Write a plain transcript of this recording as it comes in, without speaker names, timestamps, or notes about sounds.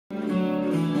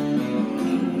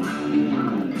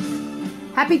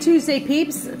Happy Tuesday,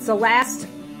 peeps. It's the last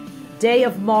day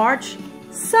of March.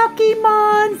 Sucky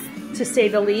month, to say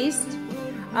the least.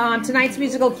 Tonight's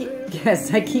musical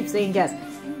guest, I keep saying guest,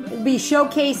 will be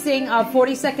showcasing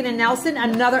 42nd and Nelson,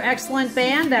 another excellent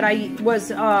band that I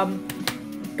was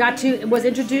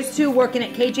introduced to working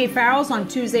at KJ Farrell's on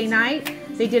Tuesday night.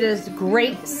 They did a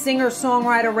great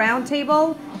singer-songwriter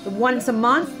roundtable once a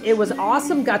month. It was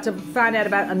awesome. Got to find out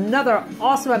about another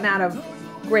awesome amount of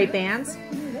great bands.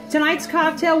 Tonight's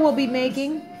cocktail we'll be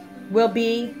making will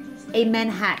be a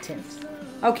Manhattan.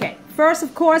 Okay, first,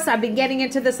 of course, I've been getting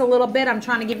into this a little bit. I'm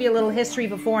trying to give you a little history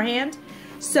beforehand.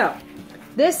 So,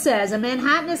 this says, a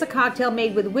Manhattan is a cocktail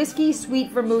made with whiskey,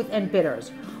 sweet vermouth, and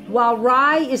bitters. While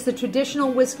rye is the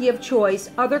traditional whiskey of choice,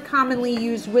 other commonly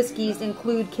used whiskeys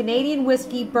include Canadian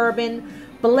whiskey, bourbon,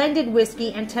 blended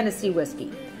whiskey, and Tennessee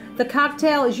whiskey. The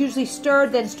cocktail is usually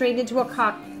stirred, then strained into a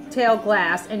cocktail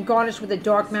glass and garnished with a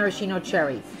dark maraschino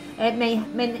cherry. A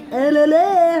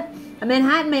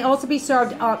Manhattan may also be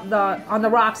served on the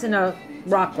rocks in a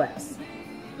rock glass.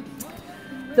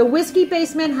 The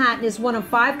whiskey-based Manhattan is one of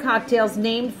 5 cocktails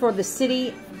named for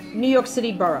the New York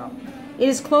City borough. It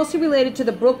is closely related to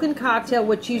the Brooklyn cocktail,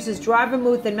 which uses dry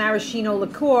vermouth and maraschino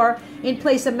liqueur in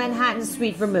place of Manhattan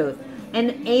sweet vermouth,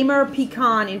 and Amer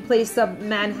pecan in place of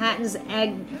Manhattan's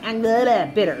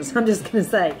bitters. I'm just going to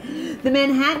say. The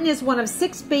Manhattan is one of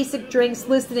 6 basic drinks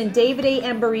listed in David A.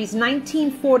 Embury's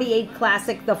 1948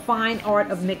 classic, The Fine Art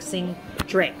of Mixing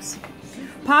Drinks.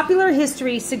 Popular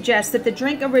history suggests that the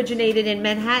drink originated in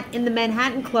the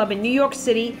Manhattan Club in New York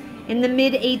City in the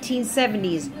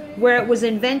mid-1870s, where it was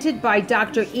invented by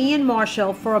Dr. Ian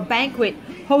Marshall for a banquet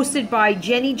hosted by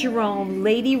Jennie Jerome,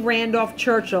 Lady Randolph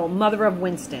Churchill, mother of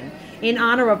Winston, in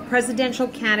honor of presidential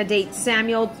candidate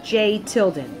Samuel J.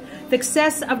 Tilden. The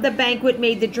success of the banquet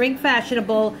made the drink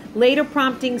fashionable, later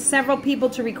prompting several people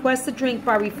to request the drink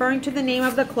by referring to the name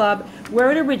of the club where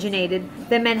it originated,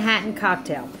 the Manhattan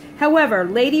cocktail. However,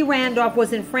 Lady Randolph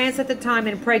was in France at the time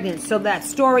and pregnant, so that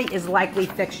story is likely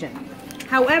fiction.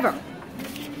 However,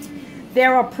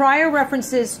 there are prior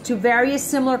references to various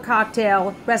similar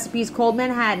cocktail recipes called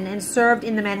Manhattan and served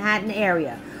in the Manhattan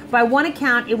area. By one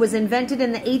account, it was invented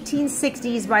in the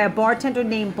 1860s by a bartender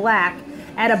named Black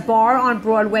at a bar on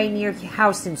Broadway near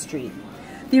Houston Street.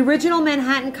 The original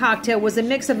Manhattan cocktail was a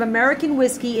mix of American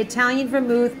whiskey, Italian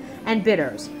vermouth, and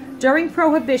bitters. During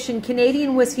Prohibition,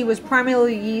 Canadian whiskey was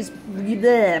primarily used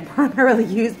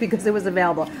because it was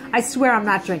available. I swear I'm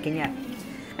not drinking yet.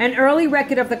 An early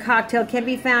record of the cocktail can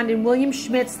be found in William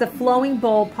Schmidt's The Flowing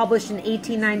Bowl, published in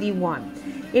 1891.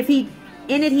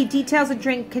 In it, he details a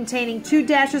drink containing 2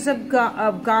 dashes of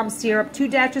gum syrup, 2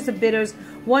 dashes of bitters,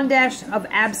 1 dash of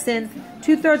absinthe,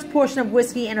 2/3 portion of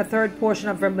whiskey, and 1/3 portion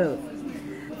of vermouth.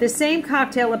 The same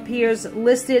cocktail appears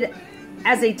listed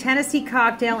as a Tennessee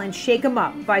cocktail in Shake 'em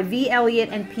Up by V. Elliott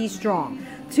and P. Strong.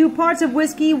 2 parts of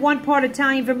whiskey, 1 part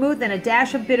Italian vermouth, and a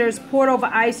dash of bitters poured over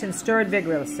ice and stirred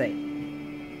vigorously.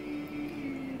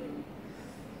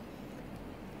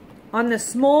 On the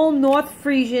small North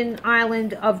Frisian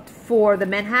island of Four, the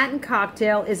Manhattan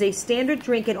cocktail is a standard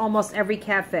drink at almost every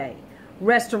cafe,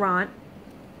 restaurant.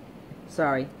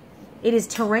 Sorry. It is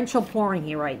torrential pouring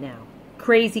here right now.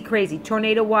 Crazy, crazy.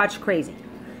 Tornado watch, crazy.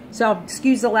 So,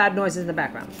 excuse the loud noises in the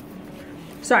background.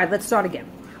 Sorry, let's start again.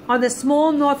 On the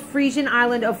small North Frisian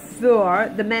island of Four,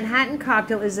 the Manhattan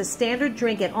cocktail is a standard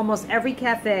drink at almost every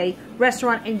cafe,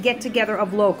 restaurant, and get-together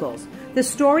of locals. The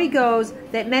story goes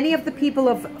that many of the people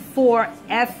of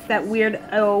 4F, that weird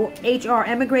OHR,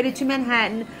 emigrated to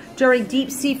Manhattan during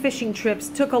deep-sea fishing trips,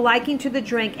 took a liking to the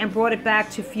drink, and brought it back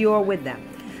to Fjord with them.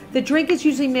 The drink is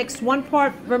usually mixed 1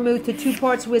 part vermouth to 2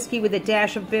 parts whiskey with a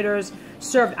dash of bitters,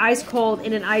 served ice-cold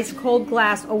in an ice-cold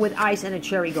glass or with ice and a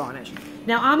cherry garnish.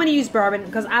 Now, I'm going to use bourbon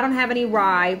because I don't have any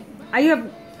rye. I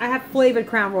have flavored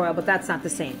Crown Royal, but that's not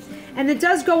the same. And it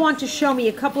does go on to show me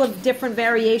a couple of different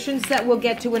variations that we'll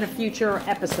get to in a future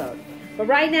episode. But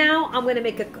right now, I'm going to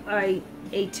make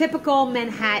a typical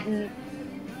Manhattan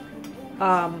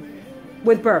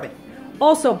with bourbon.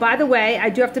 Also, by the way,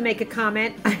 I do have to make a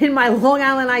comment. In my Long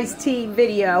Island iced tea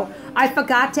video, I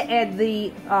forgot to add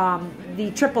the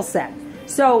triple sec.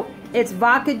 So it's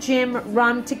vodka, gin,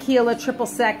 rum, tequila, triple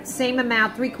sec, same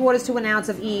amount, 3/4 to 1 ounce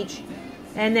of each.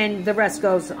 And then the rest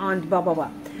goes on blah, blah, blah.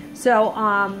 So,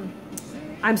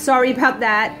 I'm sorry about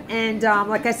that. And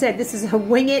like I said, this is a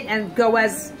wing it and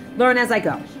learn as I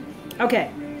go. Okay.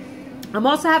 I'm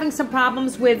also having some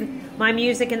problems with my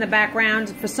music in the background.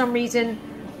 For some reason,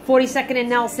 42nd and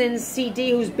Nelson's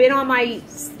CD, who's been on my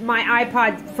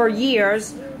iPod for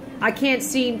years, I can't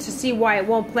seem to see why it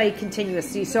won't play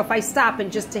continuously. So if I stop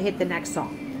and just to hit the next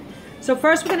song. So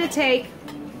first we're going to take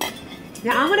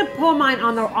Now I'm going to pour mine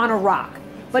on a rock,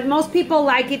 but most people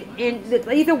like it in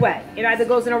either way. It either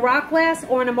goes in a rock glass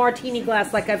or in a martini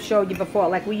glass, like I've showed you before,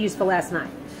 like we used for last night.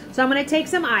 So I'm going to take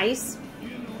some ice.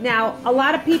 Now a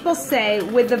lot of people say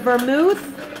with the vermouth,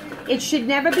 it should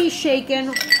never be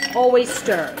shaken, always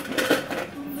stirred.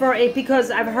 For it,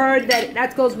 because I've heard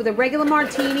that goes with a regular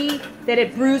martini, that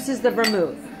it bruises the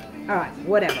vermouth. All right,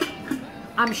 whatever.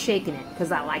 I'm shaking it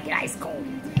because I like it ice cold.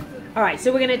 All right,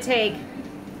 so we're going to take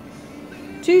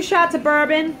 2 shots of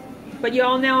bourbon, but you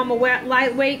all know I'm a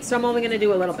lightweight, so I'm only going to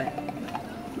do a little bit.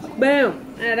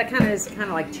 Boom. That kind of is kind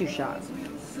of like 2 shots.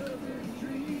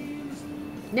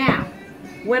 Now,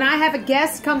 when I have a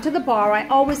guest come to the bar, I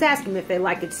always ask them if they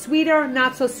like it sweeter,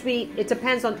 not so sweet. It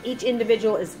depends on each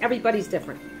individual. Everybody's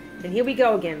different. And here we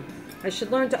go again. I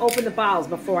should learn to open the bottles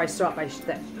before I start my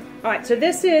stick. All right, so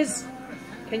this is,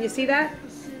 can you see that?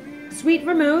 Sweet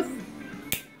vermouth.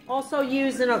 Also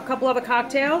used in a couple other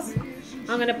cocktails.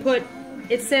 I'm going to put,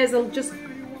 it says just,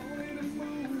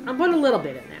 I'm putting a little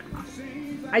bit in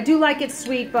there. I do like it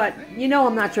sweet, but you know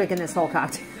I'm not drinking this whole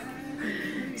cocktail.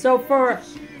 So for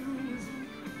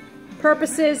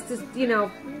purposes, you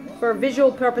know, for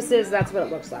visual purposes, that's what it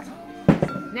looks like.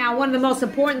 Now, one of the most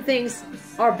important things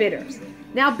are bitters.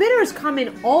 Now, bitters come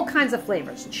in all kinds of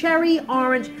flavors. Cherry,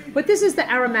 orange, but this is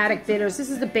the aromatic bitters. This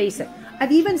is the basic.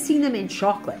 I've even seen them in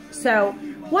chocolate. So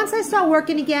once I start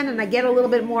working again and I get a little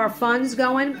bit more funds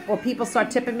going, or people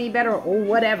start tipping me better or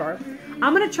whatever,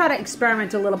 I'm going to try to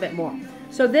experiment a little bit more.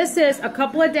 So this is a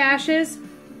couple of dashes.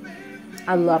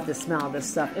 I love the smell of this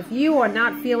stuff. If you are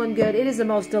not feeling good, it is the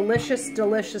most delicious,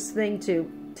 delicious thing to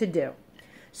do.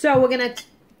 So we're going to,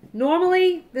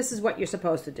 normally, this is what you're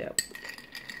supposed to do.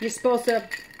 You're supposed to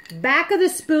back of the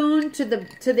spoon to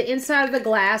the inside of the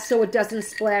glass so it doesn't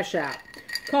splash out.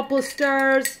 Couple of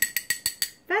stirs.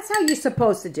 That's how you're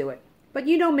supposed to do it. But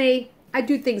you know me, I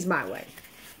do things my way.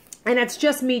 And it's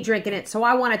just me drinking it, so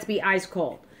I want it to be ice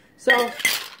cold. So I'm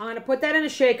going to put that in a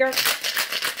shaker.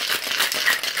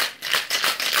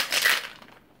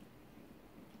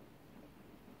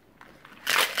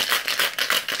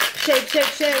 Shake, shake,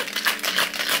 shake.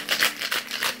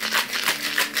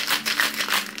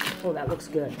 Oh, that looks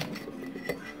good.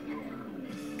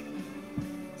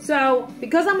 So,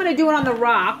 because I'm going to do it on the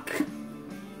rock,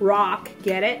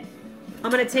 get it? I'm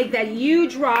going to take that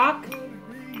huge rock.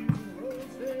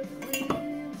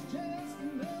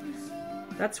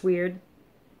 That's weird.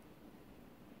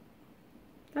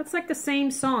 That's like the same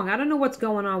song. I don't know what's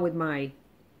going on with my...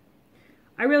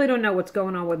 I really don't know what's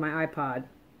going on with my iPod.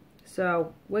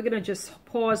 So, we're going to just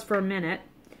pause for a minute.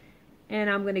 And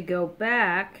I'm going to go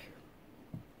back.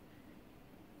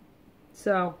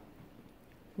 So,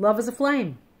 Love is a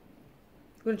Flame.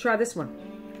 I'm going to try this one.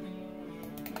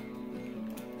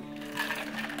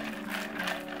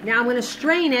 Now I'm going to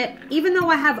strain it. Even though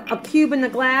I have a cube in the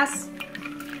glass,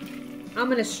 I'm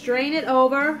going to strain it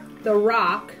over the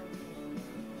rock.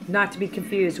 Not to be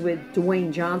confused with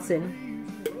Dwayne Johnson.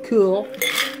 Cool.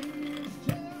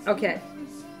 Okay.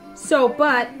 So,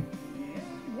 but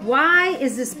why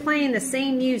is this playing the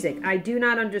same music? I do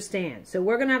not understand. So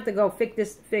we're going to have to go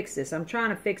fix this. I'm trying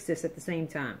to fix this at the same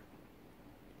time.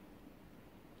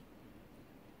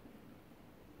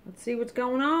 Let's see what's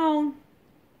going on.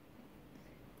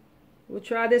 We'll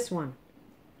try this one.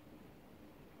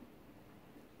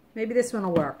 Maybe this one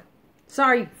will work.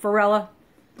 Sorry, Pharrella.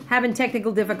 Having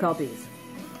technical difficulties.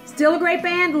 Still a great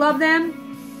band. Love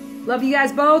them. Love you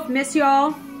guys both. Miss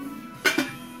y'all.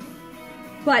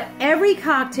 But every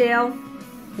cocktail,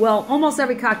 well, almost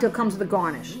every cocktail comes with a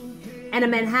garnish. And a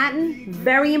Manhattan,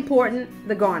 very important,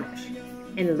 the garnish.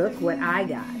 And look what I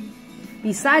got.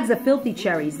 Besides the filthy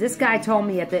cherries, this guy told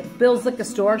me at the Bill's Liquor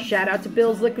Store, shout out to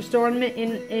Bill's Liquor Store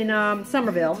in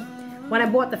Somerville, when I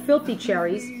bought the filthy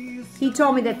cherries, he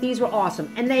told me that these were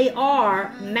awesome. And they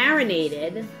are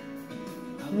marinated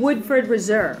Woodford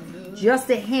Reserve. Just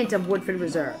a hint of Woodford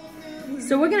Reserve.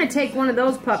 So we're going to take one of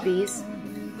those puppies.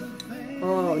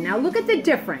 Oh, now look at the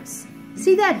difference.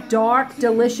 See that dark,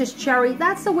 delicious cherry?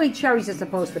 That's the way cherries are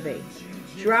supposed to be.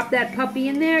 Drop that puppy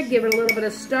in there, give it a little bit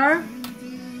of stir.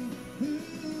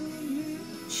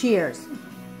 Cheers.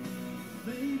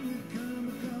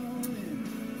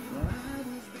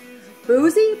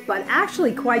 Boozy, but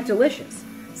actually quite delicious.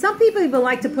 Some people even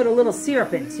like to put a little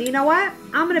syrup in. So you know what?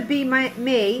 I'm going to be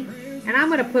me, and I'm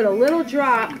going to put a little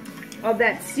drop of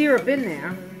that syrup in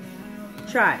there.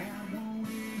 Try it.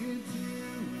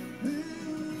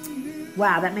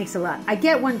 Wow, that makes a lot. I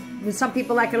get when some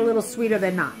people like it a little sweeter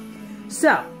than not.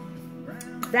 So,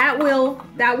 that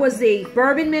was the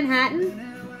Bourbon Manhattan.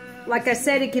 Like I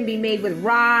said, it can be made with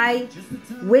rye,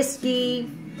 whiskey,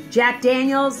 Jack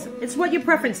Daniels. It's what your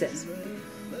preference is.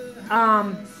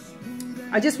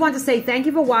 I just want to say thank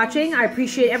you for watching. I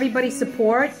appreciate everybody's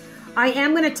support. I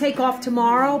am going to take off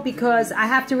tomorrow because I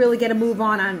have to really get a move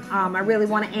on. I really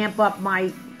want to amp up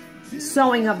my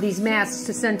sewing of these masks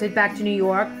to send it back to New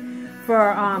York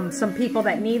for some people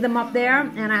that need them up there.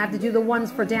 And I have to do the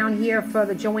ones for down here for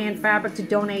the Joanne Fabric to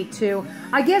donate to.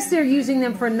 I guess they're using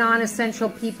them for non-essential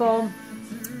people,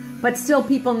 but still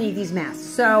people need these masks.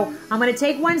 So I'm going to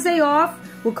take Wednesday off.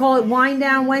 We'll call it Wind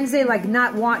Down Wednesday, like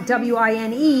not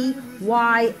W-I-N-E,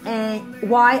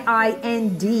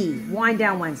 Y-I-N-D, Wind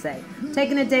Down Wednesday.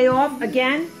 Taking a day off.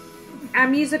 Again, our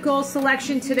musical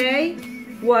selection today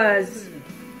was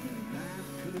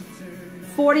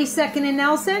 42nd and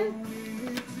Nelson.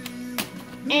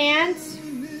 And,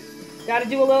 got to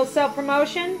do a little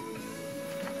self-promotion.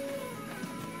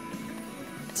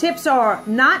 Tips are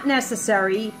not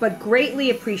necessary, but greatly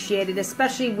appreciated,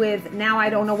 especially with now I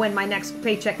don't know when my next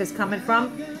paycheck is coming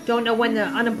from. Don't know when the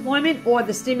unemployment or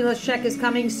the stimulus check is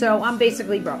coming, so I'm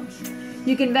basically broke.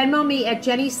 You can Venmo me at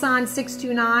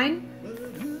JennySan629.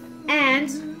 And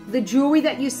the jewelry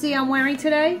that you see I'm wearing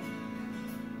today,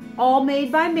 all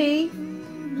made by me.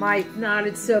 My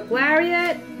knotted silk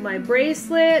lariat, my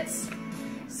bracelets.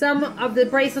 Some of the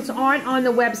bracelets aren't on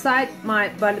the website,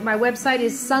 but my website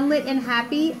is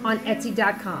sunlitandhappy on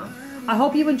Etsy.com. I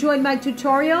hope you enjoyed my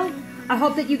tutorial. I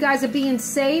hope that you guys are being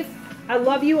safe. I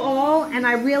love you all, and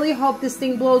I really hope this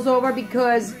thing blows over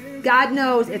because God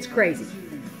knows it's crazy.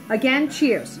 Again,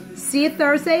 cheers. See you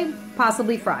Thursday,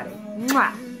 possibly Friday.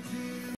 Mwah.